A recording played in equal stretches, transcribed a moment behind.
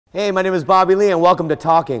Hey, my name is Bobby Lee, and welcome to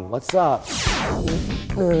Talking. What's up?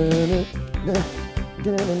 Did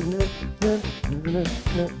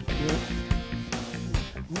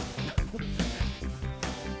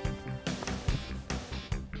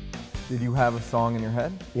you have a song in your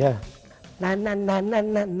head? Yeah. Na na na na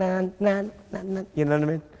na na na na. You know what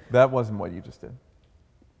I mean? That wasn't what you just did.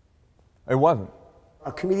 It wasn't.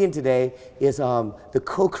 Our comedian today is the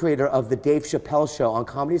co-creator of the Dave Chappelle Show on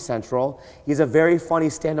Comedy Central. He's a very funny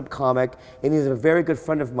stand-up comic, and he's a very good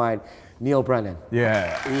friend of mine, Neal Brennan.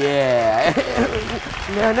 Yeah. Yeah.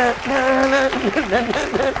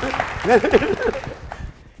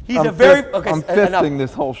 He's I'm a very... I'm fisting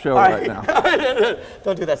this whole show right now.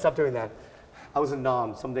 Don't do that. Stop doing that. I was a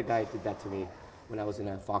nom. Some guy did that to me when I was in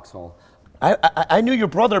a foxhole. I knew your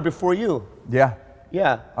brother before you. Yeah.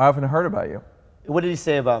 Yeah. I often heard about you. What did he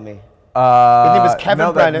say about me? His name was was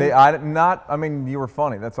Kevin Brennan. I mean, you were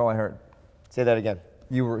funny. That's all I heard. Say that again.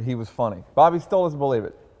 He was funny. Bobby still doesn't believe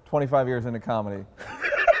it. 25 years into comedy.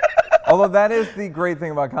 Although that is the great thing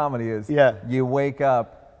about comedy is you wake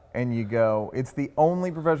up and you go, it's the only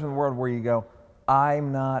profession in the world where you go,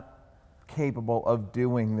 I'm not capable of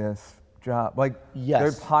doing this job. Like,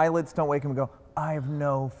 their pilots don't wake up and go, I have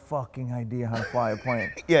no fucking idea how to fly a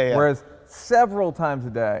plane. Whereas several times a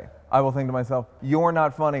day, I will think to myself, you're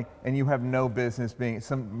not funny, and you have no business being,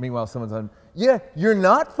 meanwhile someone's on, yeah, you're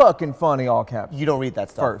not fucking funny, all caps. You don't read that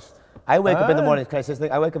stuff. First. I wake up in the mornings, can I say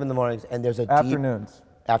something? I wake up in the mornings and there's a Afternoons.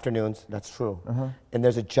 Afternoons, that's true. And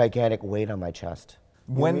there's a gigantic weight on my chest.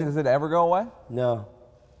 When does it ever go away? No.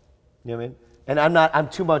 You know what I mean? And I'm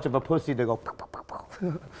too much of a pussy to go.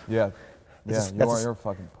 Yeah. You're a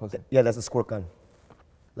fucking pussy. Yeah, that's a squirt gun.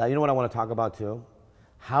 Now, you know what I want to talk about too?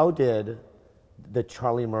 How did the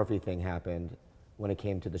Charlie Murphy thing happen when it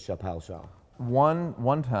came to the Chappelle Show? One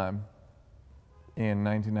time in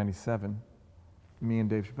 1997, me and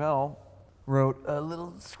Dave Chappelle wrote a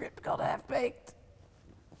little script called Half Baked.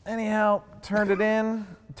 Anyhow, turned it in.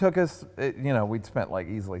 Took us, we'd spent like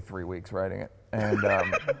easily 3 weeks writing it, and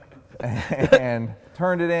and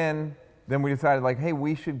turned it in. Then we decided like, hey,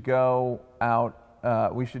 we should go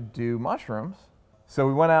out. We should do mushrooms. So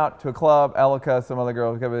we went out to a club. Elika, some other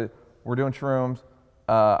girls. We're doing shrooms.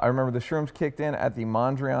 I remember the shrooms kicked in at the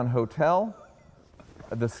Mondrian Hotel,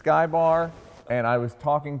 the Sky Bar, and I was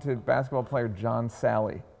talking to basketball player John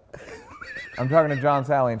Sally. I'm talking to John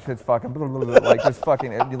Sally and shit's fucking like just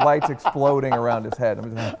fucking lights exploding around his head.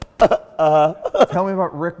 I'm just like, tell me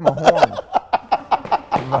about Rick Mahorn.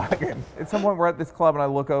 At some point we're at this club and I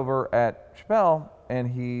look over at Chappelle and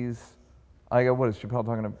I go, what is Chappelle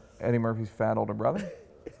talking to Eddie Murphy's fat older brother?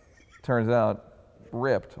 Turns out,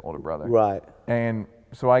 ripped older brother. Right. And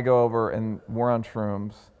so I go over and we're on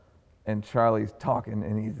shrooms and Charlie's talking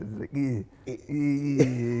and he's like,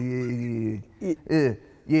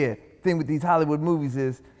 yeah, thing with these Hollywood movies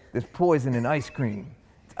is there's poison in ice cream.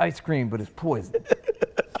 It's ice cream, but it's poison.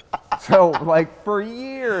 So like for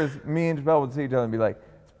years, me and Chappelle would see each other and be like,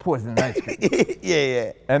 it's poison in ice cream.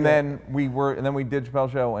 And then we did Chappelle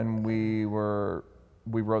Show and we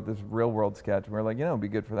wrote this real world sketch. And we were like, it'd be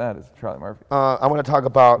good for that. It's Charlie Murphy. I want to talk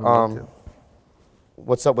about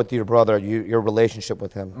what's up with your brother, your relationship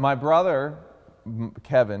with him. My brother,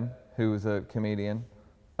 Kevin, who's a comedian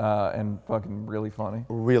and fucking really funny.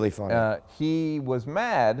 Really funny. He was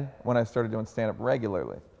mad when I started doing stand-up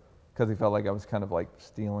regularly because he felt like I was kind of like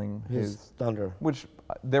stealing his thunder. Which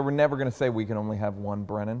they were never going to say we can only have one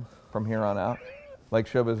Brennan from here on out. Like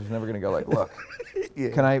showbiz was never going to go like, look,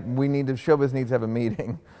 showbiz needs to have a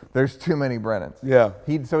meeting. There's too many Brennans. Yeah.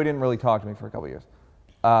 So he didn't really talk to me for a couple of years.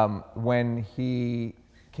 When he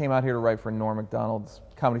came out here to write for Norm MacDonald's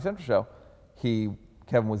Comedy Central show,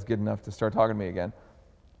 Kevin was good enough to start talking to me again.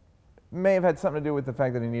 May have had something to do with the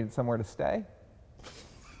fact that he needed somewhere to stay.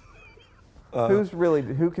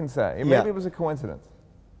 Who can say? Maybe it was a coincidence.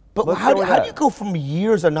 But how do you go from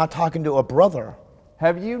years of not talking to a brother?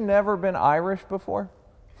 Have you never been Irish before?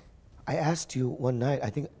 I asked you one night, I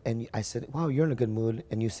think, and I said, wow, you're in a good mood.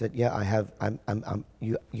 And you said, yeah, I have,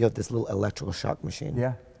 you have this little electrical shock machine.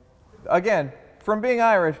 Yeah. Again, from being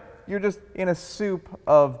Irish, you're just in a soup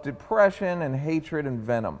of depression and hatred and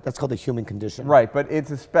venom. That's called the human condition. Right, but it's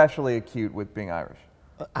especially acute with being Irish.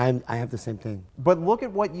 I have the same thing. But look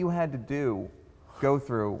at what you had to go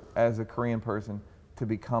through as a Korean person to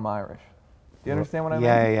become Irish. Do you understand what I mean?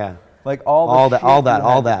 Yeah. Like all that.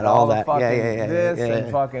 Yeah. This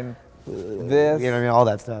and fucking this. You know what I mean? All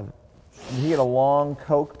that stuff. He had a long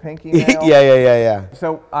Coke pinky nail. Yeah.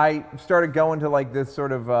 So I started going to like this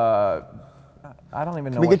sort of, I don't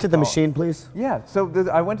even know. Can we get to the machine, please? Yeah. So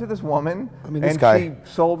I went to this woman, and she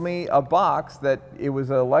sold me a box that it was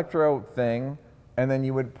an electro thing, and then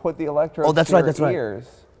you would put the electrodes Oh, that's to right, your that's right. ears,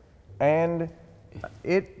 and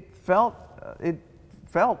it felt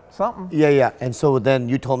something. Yeah, yeah. And so then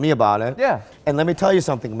you told me about it. Yeah. And let me tell you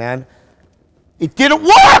something, man. It didn't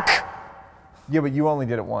work! Yeah, but you only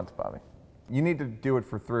did it once, Bobby. You need to do it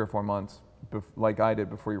for 3 or 4 months, like I did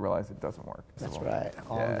before you realize it doesn't work. That's right.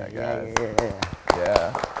 Yeah, Yeah, guys.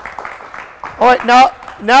 Yeah. All right,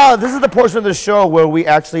 now this is the portion of the show where we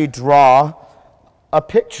actually draw a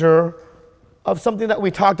picture of something that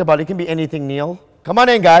we talked about. It can be anything, Neal. Come on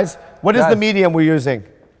in, guys. What is the medium we're using?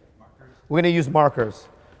 Markers. We're going to use markers.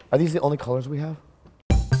 Are these the only colors we have?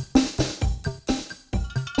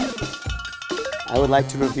 I would like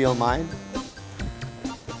to reveal mine.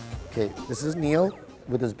 Okay, this is Neal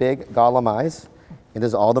with his big gollum eyes. And this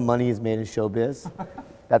is all the money he's made in showbiz.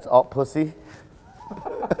 That's all pussy.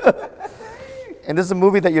 And this is a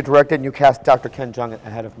movie that you directed and you cast Dr. Ken Jeong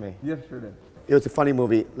ahead of me. Yes, sure did. It was a funny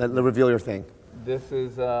movie. Let reveal your thing. This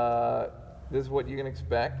is what you can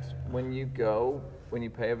expect when you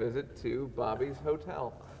pay a visit to Bobby's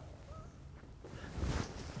hotel.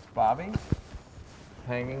 It's Bobby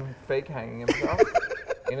fake hanging himself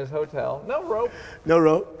in his hotel. No rope. No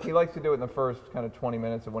rope? He likes to do it in the first kind of 20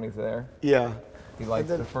 minutes of when he's there. Yeah. He likes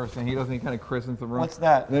the first thing. He doesn't. He kind of christens the room. What's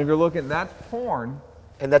that? And then if you're looking, that's porn.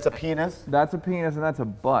 And that's a penis? That's a penis, and that's a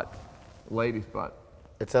butt, lady's butt.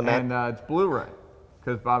 It's a man. And it's Blu-ray,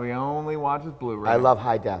 because Bobby only watches Blu-ray. I love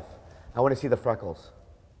high def. I want to see the freckles.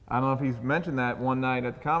 I don't know if he's mentioned that one night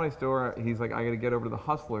at the Comedy Store. He's like, I got to get over to the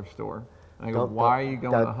Hustler store. And I go, why are you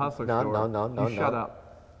going to the Hustler store? No. Shut up.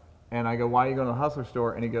 And I go, why are you going to the Hustler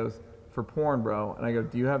store? And he goes, for porn, bro. And I go,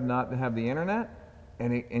 do you not have the internet?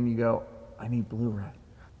 And you go, I need Blu-ray.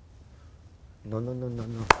 No.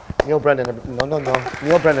 Neal Brennan. No.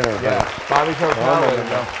 Neal Brennan. Yeah. Bobby's hotel.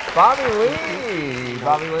 No. Bobby Lee.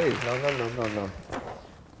 Bobby Lee.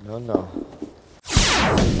 No.